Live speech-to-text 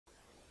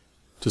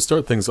To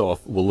start things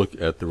off, we'll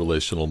look at the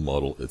relational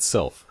model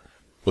itself.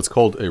 What's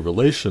called a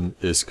relation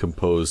is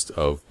composed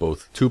of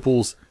both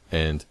tuples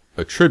and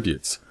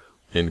attributes.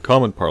 In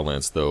common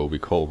parlance, though, we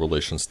call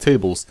relations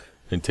tables,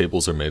 and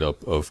tables are made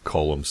up of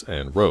columns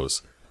and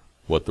rows.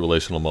 What the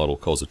relational model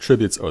calls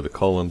attributes are the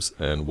columns,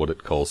 and what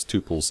it calls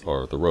tuples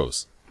are the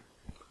rows.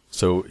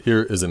 So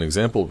here is an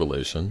example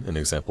relation, an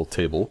example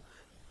table.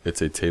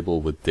 It's a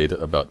table with data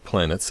about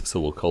planets, so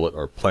we'll call it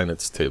our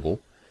planets table.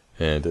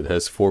 And it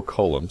has 4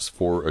 columns,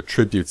 4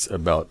 attributes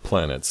about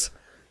planets.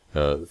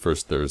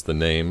 First there's the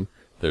name,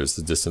 there's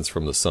the distance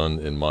from the sun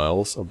in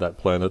miles of that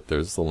planet,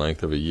 there's the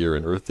length of a year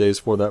in Earth days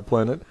for that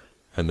planet,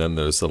 and then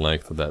there's the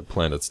length of that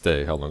planet's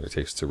day, how long it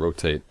takes to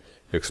rotate,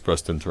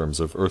 expressed in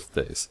terms of Earth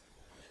days.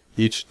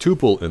 Each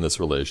tuple in this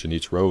relation,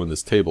 each row in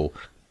this table,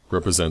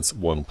 represents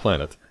one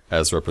planet,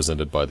 as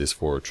represented by these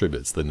 4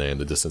 attributes, the name,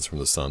 the distance from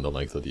the sun, the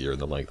length of the year,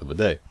 and the length of a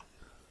day.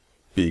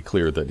 Be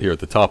clear that here at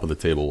the top of the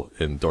table,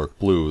 in dark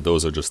blue,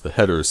 those are just the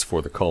headers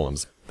for the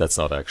columns. That's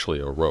not actually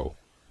a row.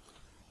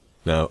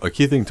 Now, a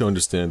key thing to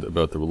understand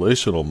about the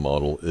relational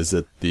model is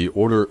that the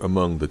order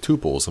among the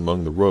tuples,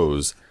 among the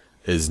rows,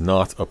 is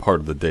not a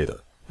part of the data.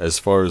 As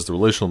far as the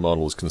relational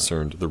model is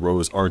concerned, the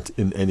rows aren't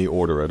in any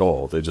order at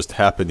all. They just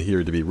happen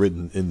here to be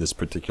written in this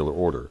particular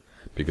order.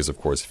 Because, of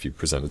course, if you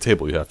present a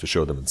table, you have to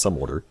show them in some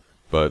order.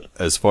 But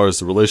as far as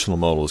the relational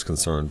model is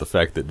concerned, the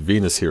fact that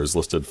Venus here is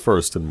listed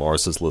first and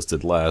Mars is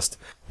listed last,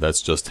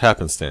 that's just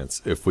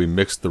happenstance. If we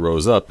mixed the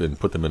rows up and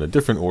put them in a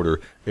different order,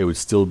 it would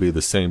still be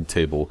the same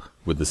table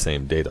with the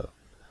same data.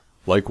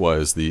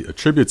 Likewise, the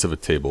attributes of a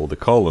table, the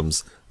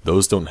columns,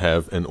 those don't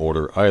have an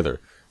order either.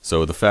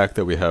 So the fact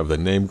that we have the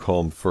name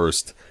column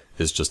first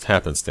is just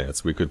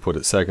happenstance. We could put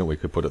it second, we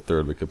could put it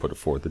third, we could put it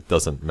fourth. It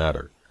doesn't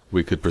matter.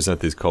 We could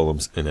present these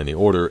columns in any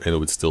order and it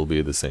would still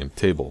be the same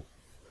table.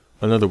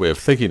 Another way of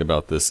thinking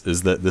about this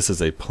is that this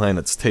is a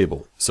planets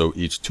table. So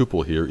each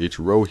tuple here, each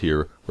row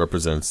here,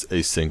 represents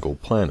a single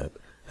planet.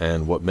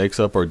 And what makes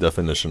up our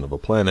definition of a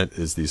planet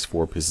is these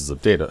 4 pieces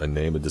of data: a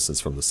name, a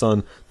distance from the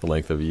sun, the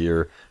length of a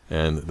year,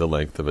 and the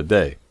length of a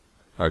day.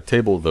 Our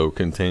table, though,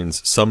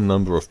 contains some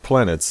number of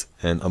planets,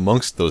 and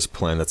amongst those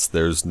planets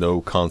there's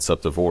no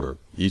concept of order.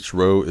 Each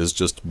row is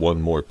just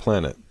one more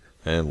planet.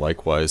 And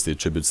likewise, the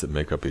attributes that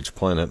make up each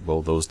planet,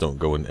 well, those don't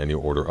go in any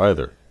order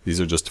either. These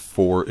are just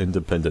 4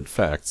 independent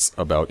facts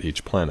about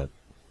each planet.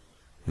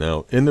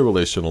 Now, in the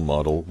relational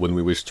model, when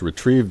we wish to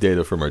retrieve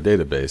data from our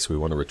database, we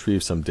want to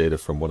retrieve some data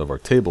from one of our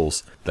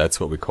tables, that's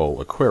what we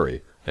call a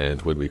query.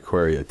 And when we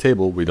query a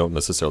table, we don't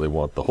necessarily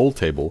want the whole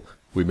table,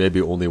 we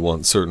maybe only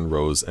want certain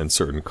rows and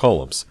certain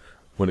columns.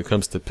 When it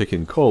comes to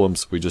picking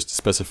columns, we just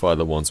specify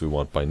the ones we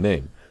want by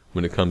name.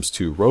 When it comes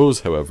to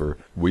rows, however,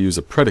 we use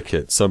a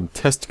predicate, some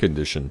test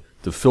condition,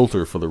 to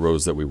filter for the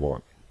rows that we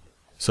want.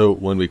 So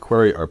when we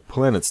query our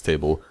planets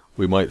table,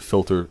 we might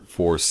filter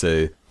for,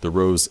 say, the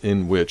rows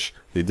in which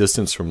the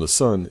distance from the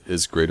sun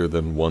is greater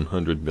than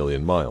 100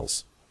 million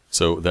miles.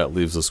 So that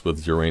leaves us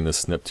with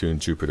Uranus, Neptune,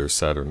 Jupiter,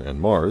 Saturn,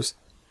 and Mars.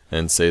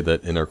 And say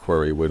that in our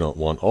query we don't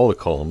want all the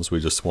columns, we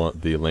just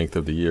want the length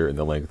of the year and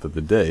the length of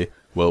the day.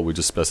 Well, we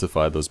just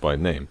specify those by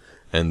name.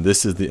 And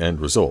this is the end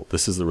result.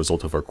 This is the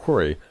result of our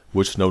query,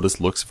 which notice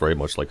looks very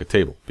much like a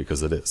table,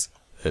 because it is.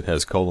 It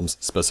has columns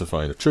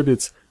specifying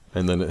attributes,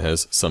 and then it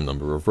has some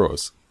number of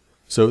rows.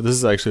 So this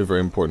is actually a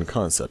very important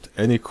concept.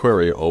 Any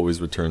query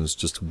always returns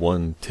just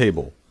one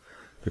table.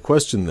 The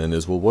question then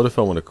is, well, what if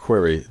I want a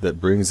query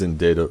that brings in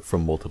data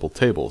from multiple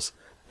tables?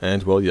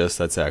 And, well, yes,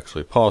 that's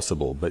actually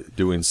possible, but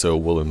doing so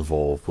will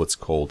involve what's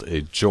called a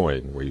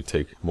join, where you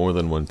take more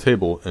than one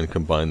table and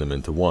combine them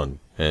into one.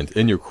 And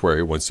in your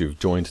query, once you've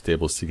joined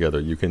tables together,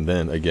 you can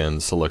then,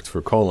 again, select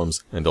for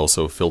columns and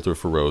also filter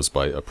for rows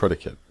by a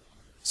predicate.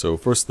 So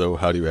first, though,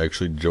 how do you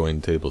actually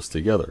join tables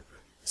together?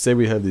 Say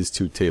we have these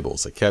 2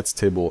 tables, a cat's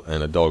table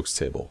and a dog's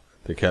table.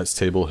 The cat's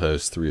table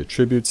has 3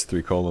 attributes,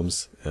 3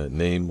 columns,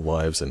 name,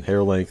 lives, and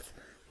hair length.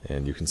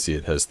 And you can see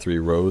it has 3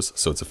 rows,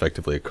 so it's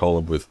effectively a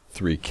column with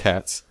 3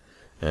 cats.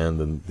 And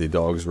then the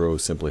dog's row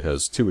simply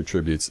has 2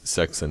 attributes,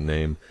 sex and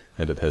name,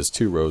 and it has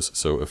 2 rows,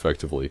 so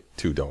effectively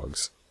 2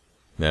 dogs.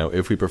 Now,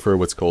 if we prefer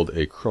what's called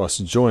a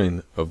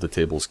cross-join of the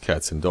tables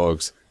cats and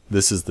dogs,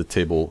 this is the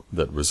table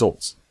that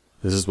results.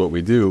 This is what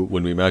we do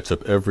when we match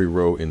up every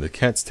row in the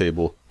cat's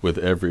table with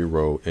every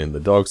row in the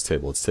dog's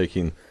table. It's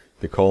taking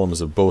the columns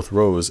of both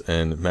rows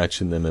and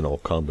matching them in all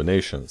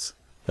combinations.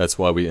 That's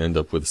why we end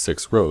up with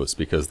 6 rows,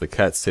 because the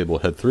cat's table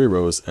had 3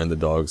 rows and the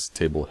dog's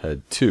table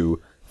had 2.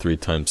 3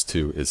 times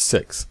 2 is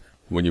 6.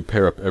 When you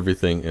pair up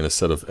everything in a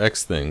set of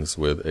x things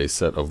with a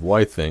set of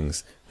y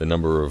things, the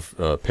number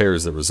of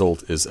pairs that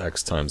result is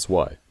x times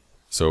y.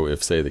 So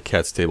if, say, the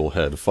cat's table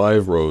had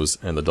 5 rows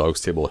and the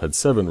dog's table had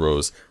 7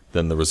 rows,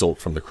 then the result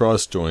from the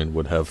cross join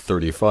would have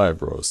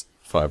 35 rows,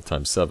 5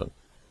 times 7.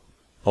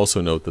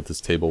 Also note that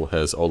this table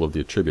has all of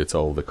the attributes,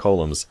 all of the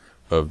columns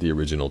of the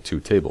original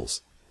 2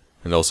 tables.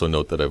 And also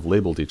note that I've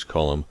labeled each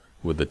column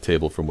with the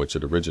table from which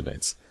it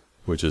originates,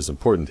 which is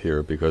important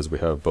here because we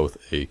have both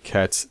a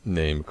cat's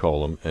name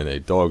column and a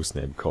dog's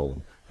name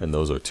column, and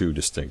those are 2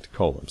 distinct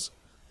columns.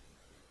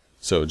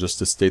 So just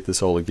to state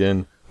this all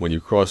again, when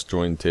you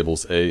cross-join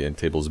tables A and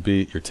tables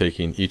B, you're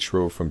taking each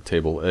row from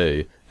table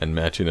A and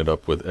matching it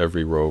up with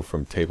every row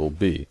from table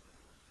B.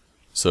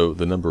 So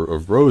the number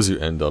of rows you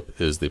end up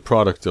is the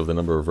product of the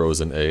number of rows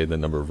in A and the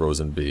number of rows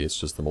in B. It's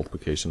just the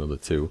multiplication of the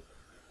two.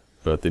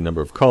 But the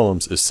number of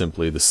columns is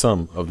simply the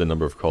sum of the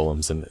number of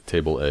columns in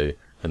table A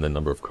and the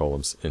number of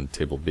columns in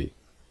table B.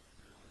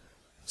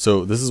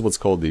 So this is what's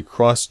called the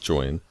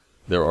cross-join.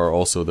 There are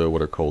also, though,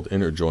 what are called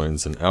inner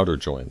joins and outer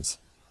joins.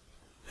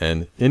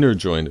 An inner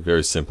join,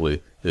 very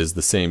simply, is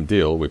the same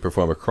deal. We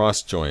perform a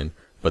cross-join,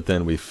 but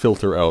then we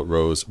filter out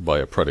rows by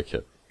a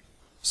predicate.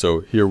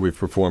 So here we've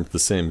performed the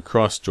same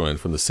cross-join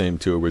from the same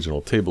two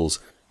original tables,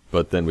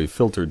 but then we've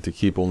filtered to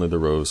keep only the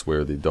rows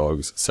where the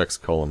dog's sex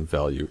column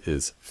value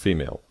is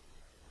female.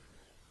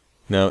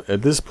 Now,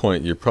 at this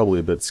point, you're probably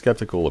a bit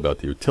skeptical about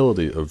the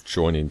utility of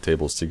joining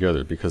tables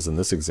together, because in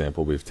this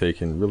example we've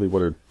taken really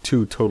what are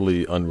two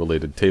totally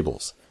unrelated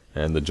tables,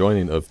 and the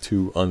joining of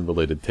two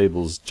unrelated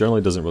tables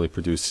generally doesn't really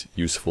produce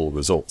useful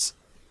results.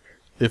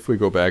 If we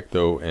go back,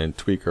 though, and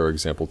tweak our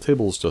example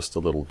tables just a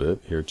little bit,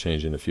 here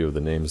changing a few of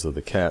the names of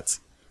the cats,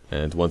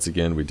 and once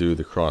again we do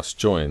the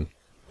cross-join,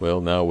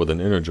 well, now with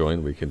an inner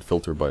join we can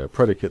filter by a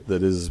predicate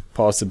that is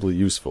possibly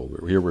useful.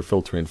 Here we're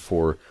filtering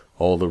for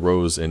all the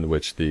rows in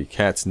which the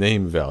cat's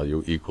name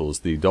value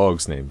equals the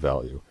dog's name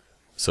value.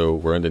 So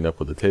we're ending up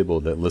with a table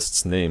that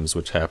lists names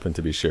which happen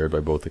to be shared by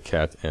both a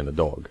cat and a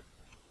dog.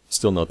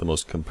 Still not the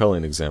most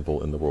compelling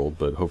example in the world,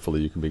 but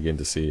hopefully you can begin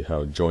to see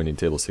how joining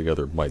tables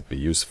together might be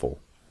useful.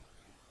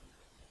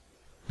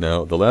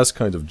 Now, the last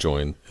kind of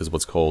join is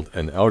what's called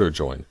an outer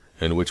join,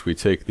 in which we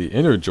take the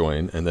inner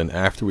join, and then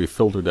after we've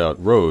filtered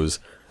out rows,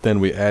 then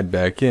we add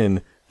back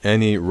in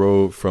any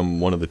row from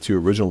one of the two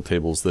original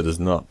tables that is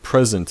not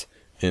present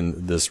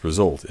in this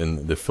result,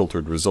 in the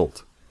filtered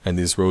result. And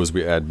these rows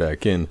we add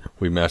back in,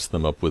 we match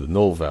them up with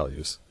null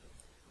values.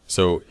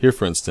 So here,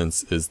 for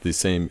instance, is the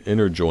same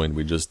inner join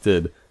we just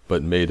did,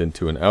 but made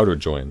into an outer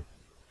join.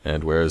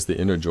 And whereas the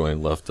inner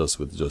join left us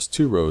with just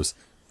two rows,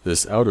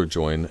 this outer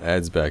join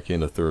adds back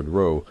in a third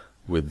row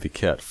with the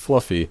cat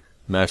Fluffy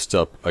matched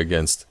up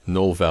against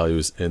null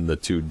values in the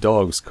two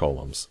dogs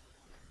columns.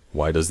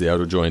 Why does the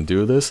outer join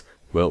do this?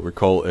 Well,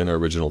 recall in our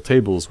original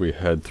tables we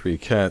had three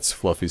cats,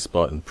 Fluffy,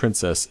 Spot, and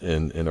Princess,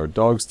 and in our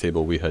dogs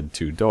table we had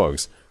two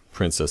dogs,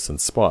 Princess and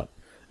Spot.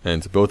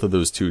 And both of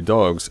those two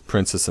dogs,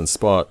 Princess and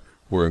Spot,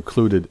 were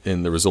included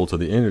in the result of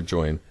the inner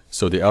join,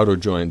 so the outer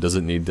join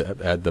doesn't need to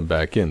add them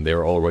back in. They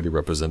are already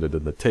represented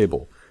in the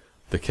table.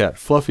 The cat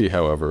Fluffy,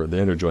 however, the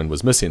inner join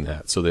was missing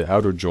that, so the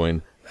outer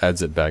join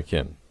adds it back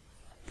in.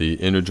 The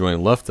inner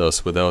join left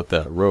us without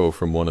that row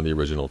from one of the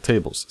original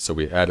tables, so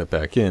we add it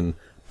back in,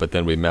 but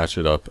then we match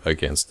it up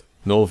against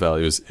null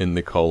values in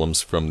the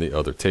columns from the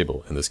other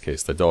table, in this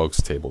case the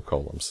dogs table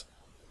columns.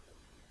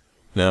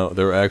 Now,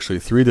 there are actually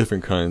three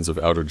different kinds of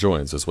outer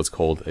joins. There's what's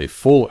called a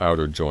full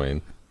outer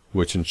join,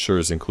 which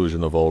ensures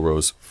inclusion of all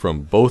rows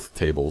from both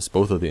tables,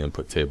 both of the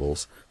input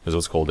tables. There's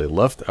what's called a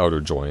left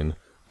outer join,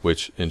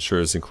 which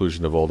ensures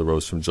inclusion of all the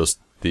rows from just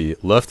the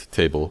left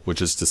table,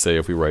 which is to say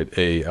if we write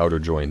A outer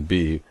join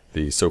B,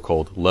 the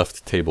so-called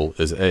left table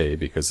is A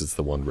because it's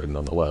the one written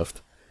on the left.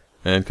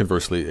 And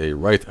conversely, a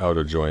right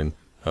outer join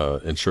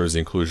ensures the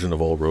inclusion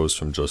of all rows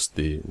from just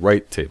the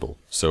right table.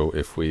 So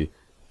if we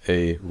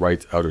A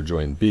right outer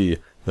join B,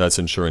 that's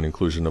ensuring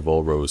inclusion of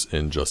all rows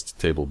in just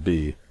table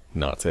B,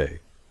 not A.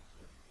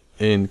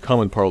 In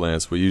common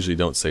parlance, we usually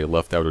don't say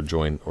left outer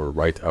join or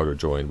right outer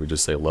join. We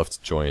just say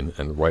left join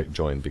and right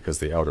join because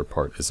the outer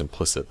part is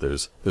implicit.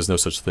 There's no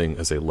such thing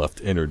as a left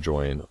inner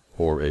join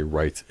or a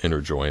right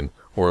inner join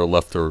or a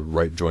left or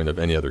right join of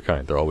any other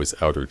kind. They're always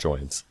outer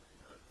joins.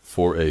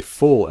 For a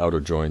full outer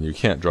join, you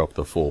can't drop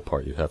the full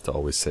part. You have to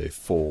always say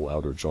full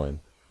outer join.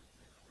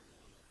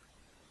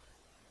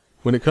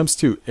 When it comes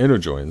to inner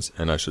joins,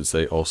 and I should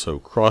say also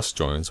cross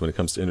joins, when it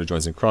comes to inner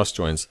joins and cross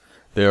joins,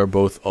 they are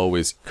both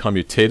always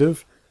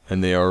commutative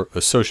and they are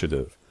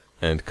associative.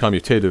 And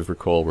commutative,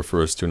 recall,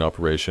 refers to an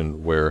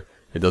operation where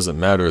it doesn't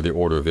matter the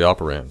order of the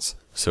operands.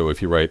 So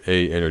if you write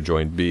A inner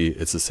join B,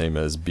 it's the same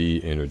as B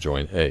inner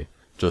join A,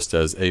 just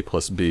as A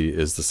plus B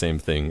is the same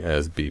thing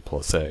as B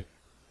plus A.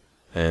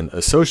 An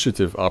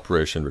associative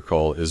operation,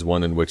 recall, is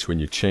one in which when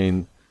you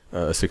chain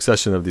a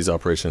succession of these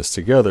operations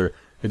together,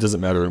 it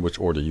doesn't matter in which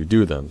order you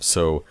do them.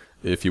 So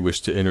if you wish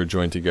to inner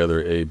join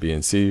together A, B,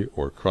 and C,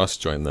 or cross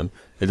join them,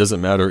 it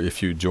doesn't matter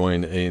if you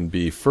join A and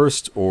B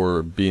first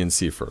or B and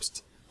C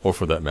first. Or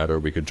for that matter,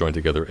 we could join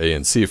together A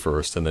and C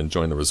first and then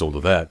join the result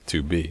of that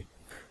to B.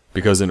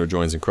 Because inner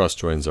joins and cross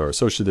joins are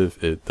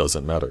associative, it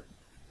doesn't matter.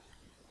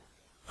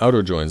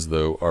 Outer joins,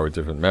 though, are a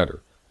different matter.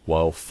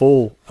 While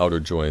full outer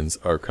joins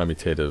are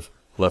commutative,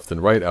 left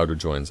and right outer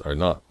joins are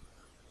not.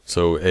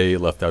 So A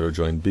left outer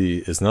join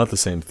B is not the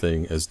same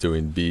thing as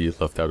doing B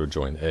left outer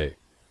join A.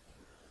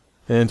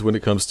 And when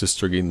it comes to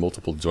stringing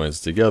multiple joins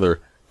together,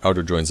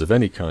 outer joins of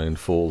any kind,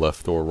 full,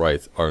 left, or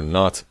right, are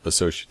not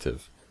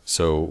associative.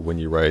 So when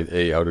you write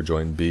A outer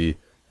join B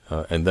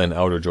and then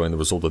outer join the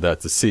result of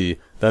that to C,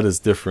 that is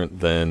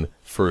different than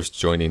first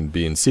joining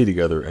B and C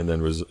together and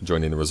then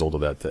joining the result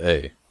of that to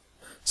A.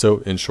 So,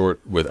 in short,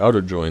 with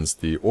outer joins,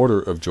 the order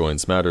of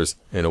joins matters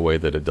in a way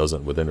that it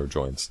doesn't with inner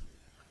joins.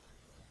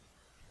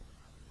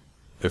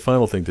 A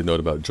final thing to note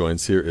about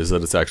joins here is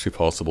that it's actually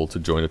possible to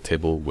join a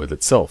table with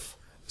itself.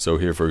 So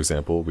here, for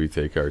example, we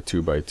take our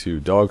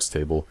 2x2 dogs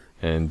table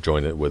and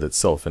join it with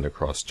itself in a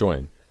cross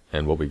join.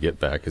 And what we get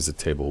back is a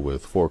table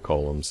with 4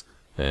 columns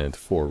and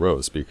 4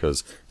 rows,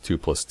 because 2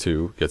 plus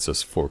 2 gets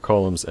us 4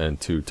 columns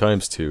and 2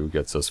 times 2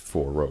 gets us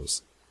 4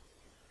 rows.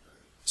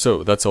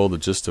 So that's all the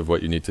gist of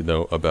what you need to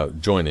know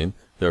about joining.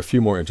 There are a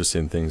few more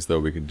interesting things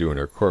though we could do in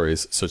our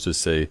queries, such as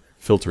say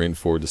filtering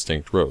for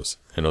distinct rows,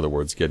 in other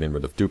words getting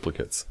rid of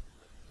duplicates.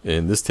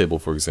 In this table,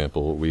 for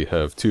example, we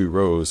have 2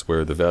 rows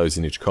where the values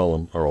in each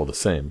column are all the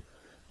same.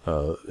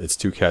 It's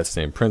 2 cats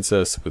named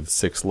Princess with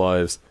 6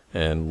 lives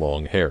and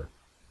long hair.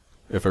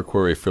 If our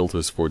query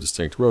filters for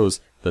distinct rows,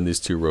 then these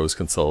 2 rows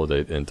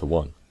consolidate into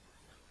 1.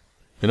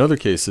 In other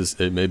cases,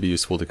 it may be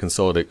useful to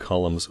consolidate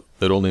columns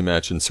that only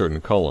match in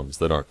certain columns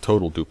that aren't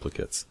total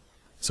duplicates.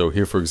 So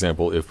here, for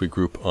example, if we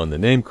group on the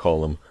name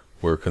column,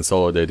 we're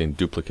consolidating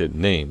duplicate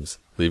names,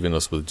 leaving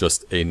us with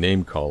just a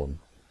name column.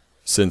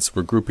 Since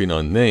we're grouping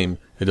on name,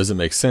 it doesn't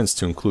make sense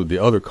to include the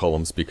other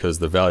columns because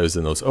the values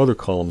in those other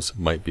columns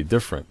might be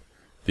different.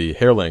 The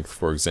hair length,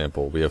 for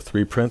example, we have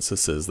 3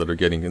 princesses that are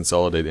getting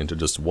consolidated into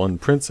just 1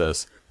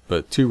 princess,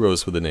 but 2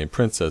 rows with the name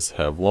princess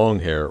have long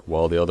hair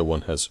while the other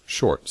one has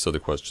short. So the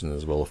question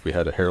is, well, if we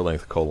had a hair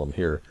length column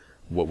here,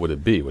 what would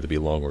it be? Would it be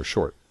long or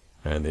short?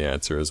 And the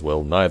answer is,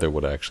 well, neither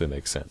would actually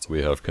make sense.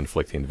 We have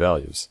conflicting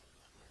values.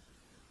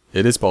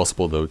 It is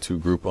possible, though, to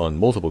group on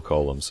multiple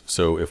columns.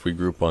 So if we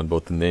group on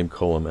both the name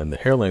column and the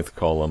hair length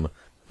column,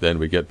 then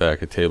we get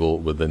back a table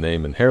with the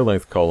name and hair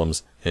length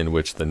columns in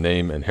which the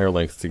name and hair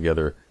length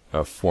together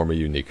form a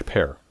unique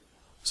pair.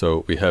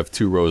 So we have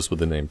 2 rows with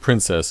the name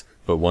princess,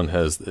 but one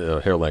has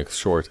hair length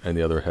short and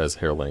the other has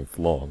hair length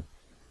long.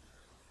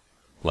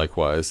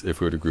 Likewise, if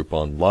we were to group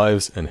on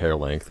lives and hair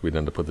length, we'd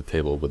end up with a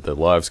table with the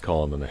lives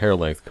column and the hair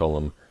length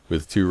column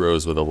with 2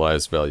 rows with a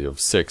lives value of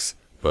 6,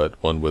 but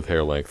one with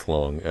hair length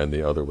long and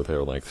the other with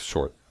hair length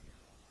short.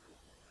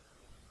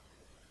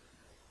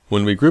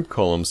 When we group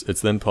columns,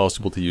 it's then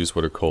possible to use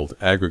what are called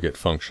aggregate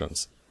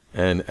functions.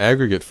 An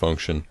aggregate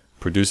function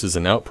produces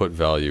an output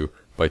value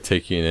by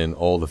taking in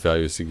all the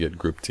values that get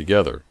grouped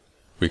together.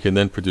 We can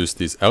then produce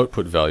these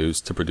output values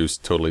to produce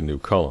totally new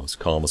columns,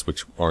 columns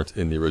which aren't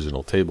in the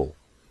original table.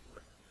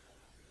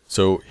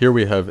 So here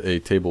we have a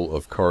table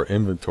of car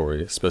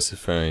inventory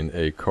specifying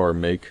a car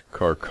make,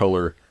 car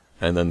color,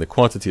 and then the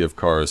quantity of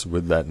cars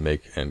with that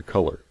make and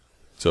color.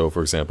 So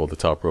for example, the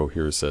top row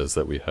here says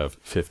that we have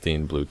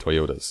 15 blue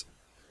Toyotas.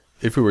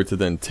 If we were to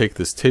then take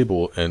this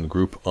table and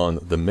group on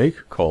the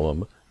make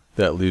column,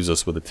 that leaves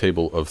us with a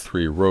table of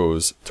 3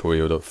 rows,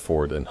 Toyota,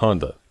 Ford, and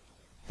Honda.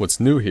 What's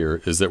new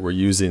here is that we're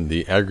using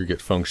the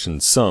aggregate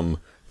function sum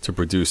to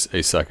produce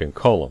a second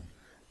column.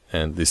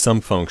 And the sum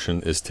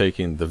function is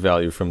taking the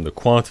value from the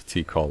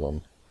quantity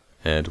column.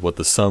 And what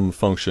the sum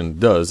function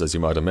does, as you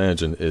might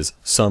imagine, is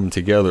sum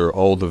together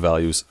all the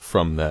values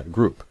from that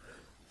group.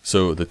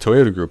 So the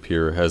Toyota group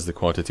here has the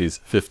quantities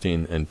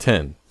 15 and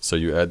 10. So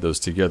you add those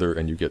together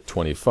and you get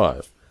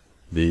 25.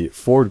 The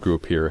Ford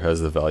group here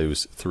has the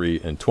values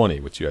 3 and 20,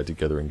 which you add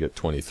together and get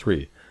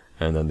 23.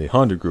 And then the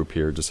Honda group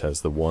here just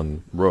has the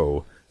 1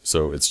 row,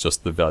 so it's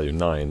just the value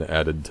 9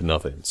 added to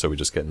nothing, so we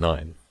just get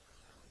 9.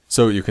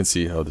 So you can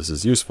see how this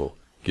is useful.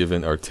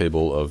 Given our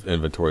table of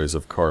inventories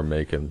of car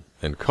make and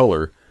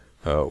color,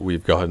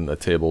 we've gotten a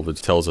table that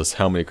tells us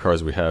how many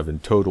cars we have in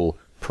total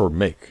per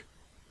make.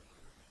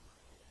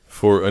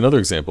 For another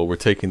example, we're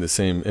taking the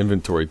same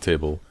inventory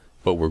table,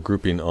 but we're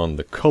grouping on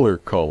the color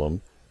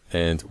column,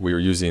 and we're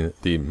using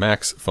the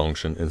max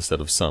function instead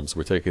of sum. So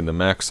we're taking the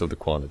max of the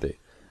quantity.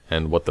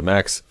 And what the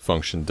max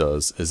function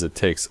does is it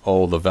takes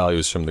all the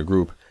values from the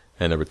group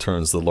and it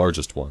returns the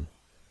largest one.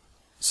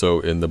 So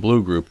in the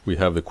blue group, we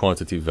have the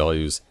quantity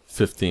values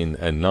 15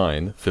 and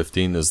 9.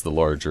 15 is the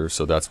larger,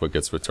 so that's what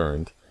gets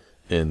returned.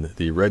 In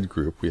the red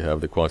group, we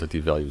have the quantity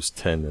values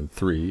 10 and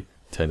 3.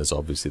 10 is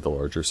obviously the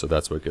larger, so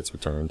that's what gets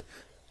returned.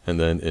 And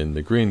then in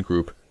the green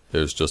group,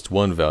 there's just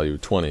one value,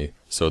 20,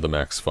 so the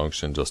max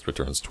function just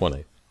returns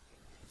 20.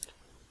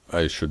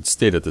 I should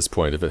state at this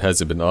point, if it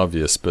hasn't been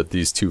obvious, but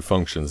these 2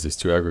 functions, these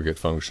 2 aggregate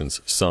functions,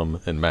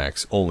 sum and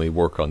max, only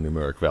work on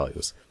numeric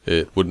values.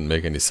 It wouldn't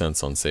make any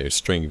sense on, say, a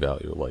string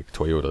value like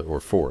Toyota or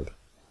Ford.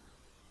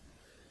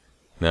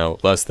 Now,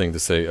 last thing to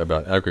say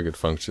about aggregate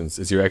functions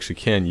is you actually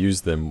can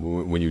use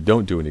them when you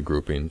don't do any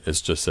grouping. It's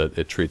just that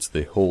it treats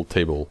the whole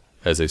table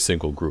as a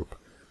single group.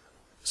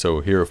 So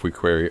here if we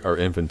query our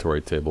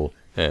inventory table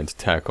and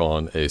tack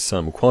on a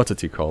sum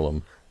quantity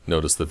column,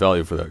 notice the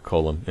value for that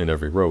column in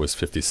every row is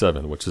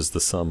 57, which is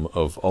the sum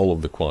of all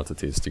of the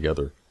quantities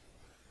together.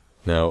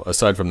 Now,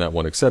 aside from that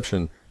one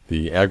exception,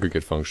 the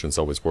aggregate functions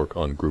always work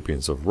on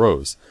groupings of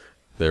rows.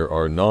 There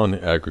are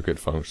non-aggregate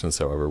functions,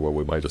 however, what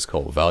we might just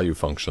call value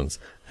functions,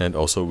 and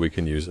also we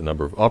can use a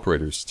number of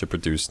operators to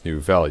produce new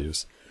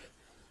values.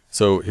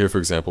 So here, for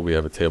example, we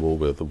have a table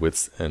with the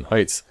widths and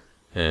heights,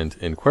 and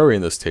in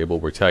querying this table,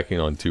 we're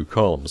tacking on two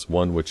columns,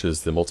 one which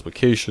is the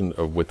multiplication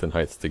of width and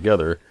height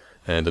together,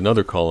 and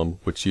another column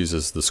which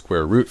uses the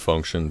square root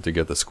function to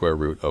get the square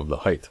root of the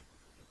height.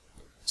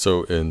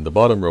 So in the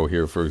bottom row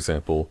here, for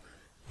example,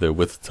 the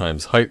width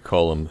times height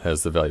column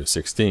has the value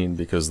 16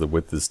 because the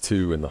width is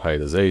 2 and the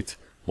height is 8.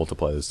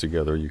 Multiply those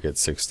together, you get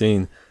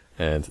 16,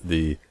 and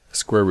the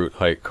square root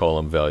height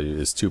column value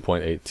is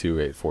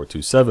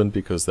 2.828427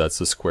 because that's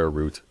the square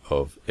root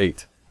of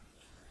 8.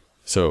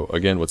 So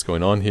again, what's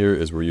going on here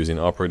is we're using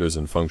operators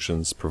and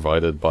functions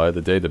provided by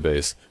the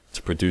database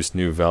to produce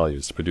new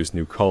values, to produce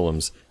new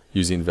columns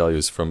using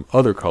values from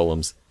other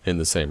columns in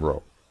the same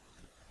row.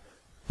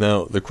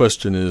 Now, the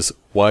question is,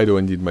 why do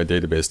I need my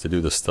database to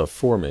do this stuff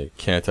for me?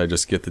 Can't I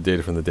just get the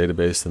data from the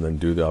database and then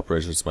do the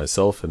operations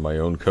myself in my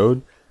own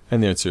code?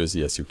 And the answer is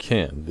yes, you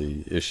can.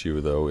 The issue,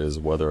 though, is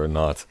whether or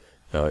not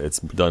it's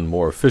done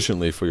more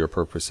efficiently for your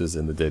purposes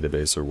in the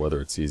database or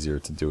whether it's easier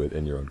to do it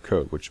in your own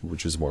code,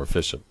 which is more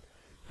efficient.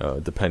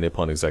 Depending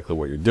upon exactly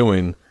what you're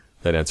doing,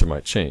 that answer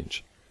might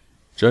change.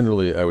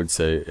 Generally, I would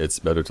say it's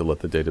better to let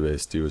the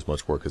database do as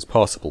much work as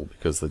possible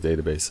because the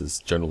database is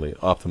generally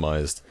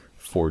optimized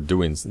for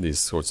doing these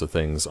sorts of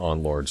things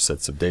on large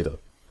sets of data.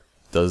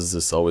 Does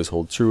this always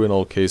hold true in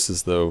all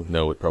cases, though?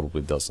 No, it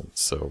probably doesn't.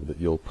 So that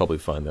you'll probably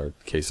find there are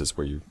cases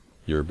where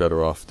you're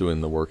better off doing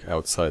the work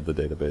outside the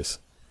database.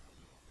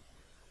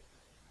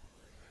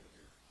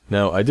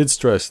 Now, I did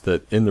stress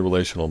that in the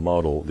relational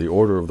model, the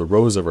order of the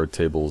rows of our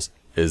tables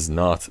is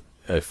not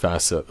a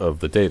facet of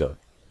the data.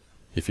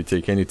 If you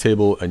take any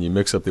table and you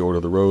mix up the order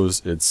of the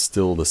rows, it's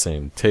still the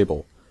same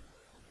table.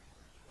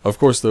 Of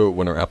course, though,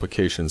 when our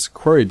applications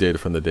query data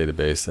from the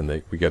database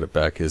and we get it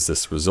back as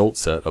this result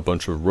set, a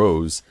bunch of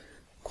rows,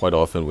 quite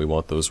often we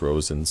want those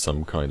rows in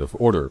some kind of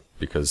order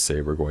because, say,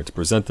 we're going to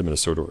present them in a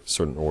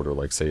certain order,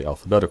 like, say,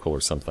 alphabetical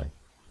or something.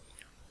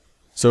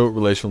 So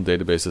relational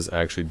databases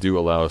actually do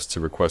allow us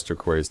to request our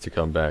queries to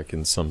come back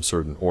in some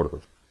certain order.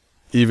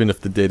 Even if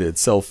the data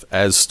itself,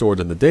 as stored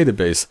in the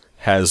database,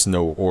 has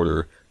no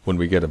order, when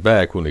we get it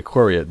back, when we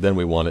query it, then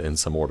we want it in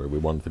some order. We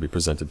want it to be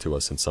presented to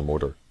us in some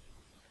order.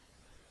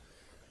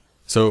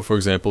 So, for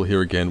example, here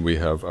again we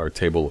have our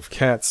table of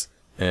cats,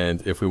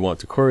 and if we want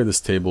to query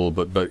this table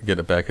but get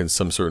it back in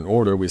some certain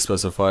order, we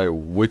specify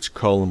which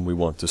column we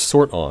want to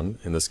sort on.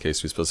 In this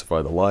case, we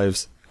specify the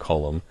lives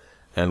column,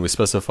 and we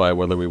specify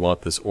whether we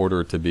want this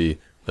order to be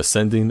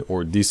ascending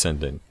or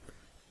descending.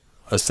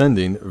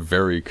 Ascending,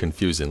 very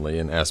confusingly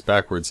and asked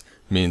backwards,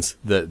 means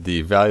that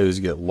the values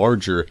get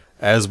larger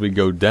as we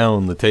go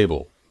down the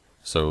table.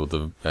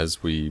 So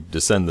as we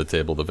descend the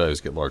table, the values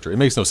get larger. It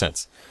makes no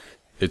sense.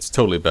 It's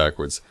totally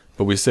backwards.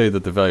 But we say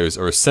that the values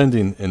are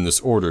ascending in this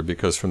order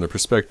because from the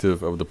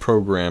perspective of the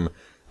program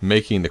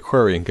making the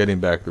query and getting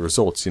back the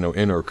results,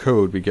 in our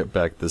code we get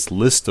back this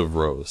list of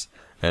rows.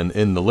 And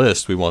in the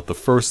list we want the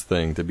first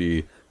thing to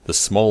be the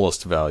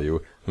smallest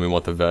value, and we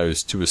want the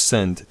values to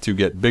ascend to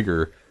get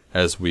bigger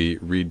as we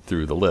read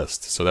through the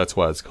list. So that's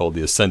why it's called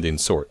the ascending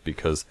sort,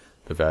 because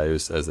the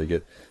values, as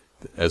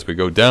we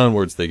go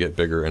downwards, they get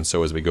bigger, and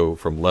so as we go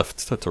from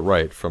left to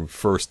right, from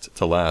first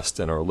to last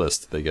in our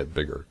list, they get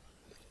bigger.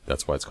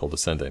 That's why it's called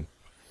ascending.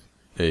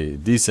 A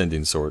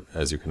descending sort,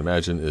 as you can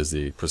imagine, is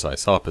the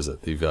precise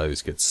opposite. The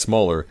values get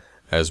smaller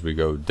as we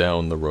go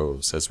down the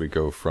rows, as we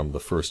go from the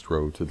first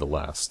row to the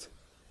last.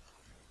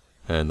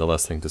 And the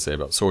last thing to say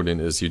about sorting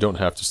is you don't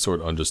have to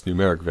sort on just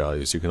numeric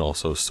values, you can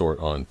also sort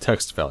on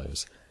text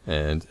values.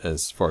 And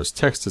as far as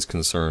text is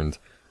concerned,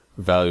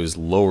 values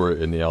lower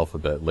in the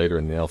alphabet, later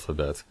in the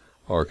alphabet,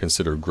 are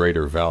considered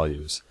greater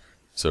values.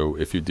 So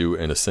if you do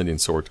an ascending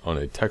sort on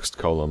a text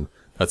column,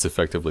 that's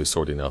effectively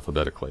sorting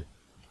alphabetically.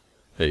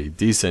 A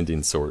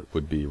descending sort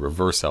would be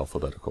reverse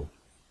alphabetical.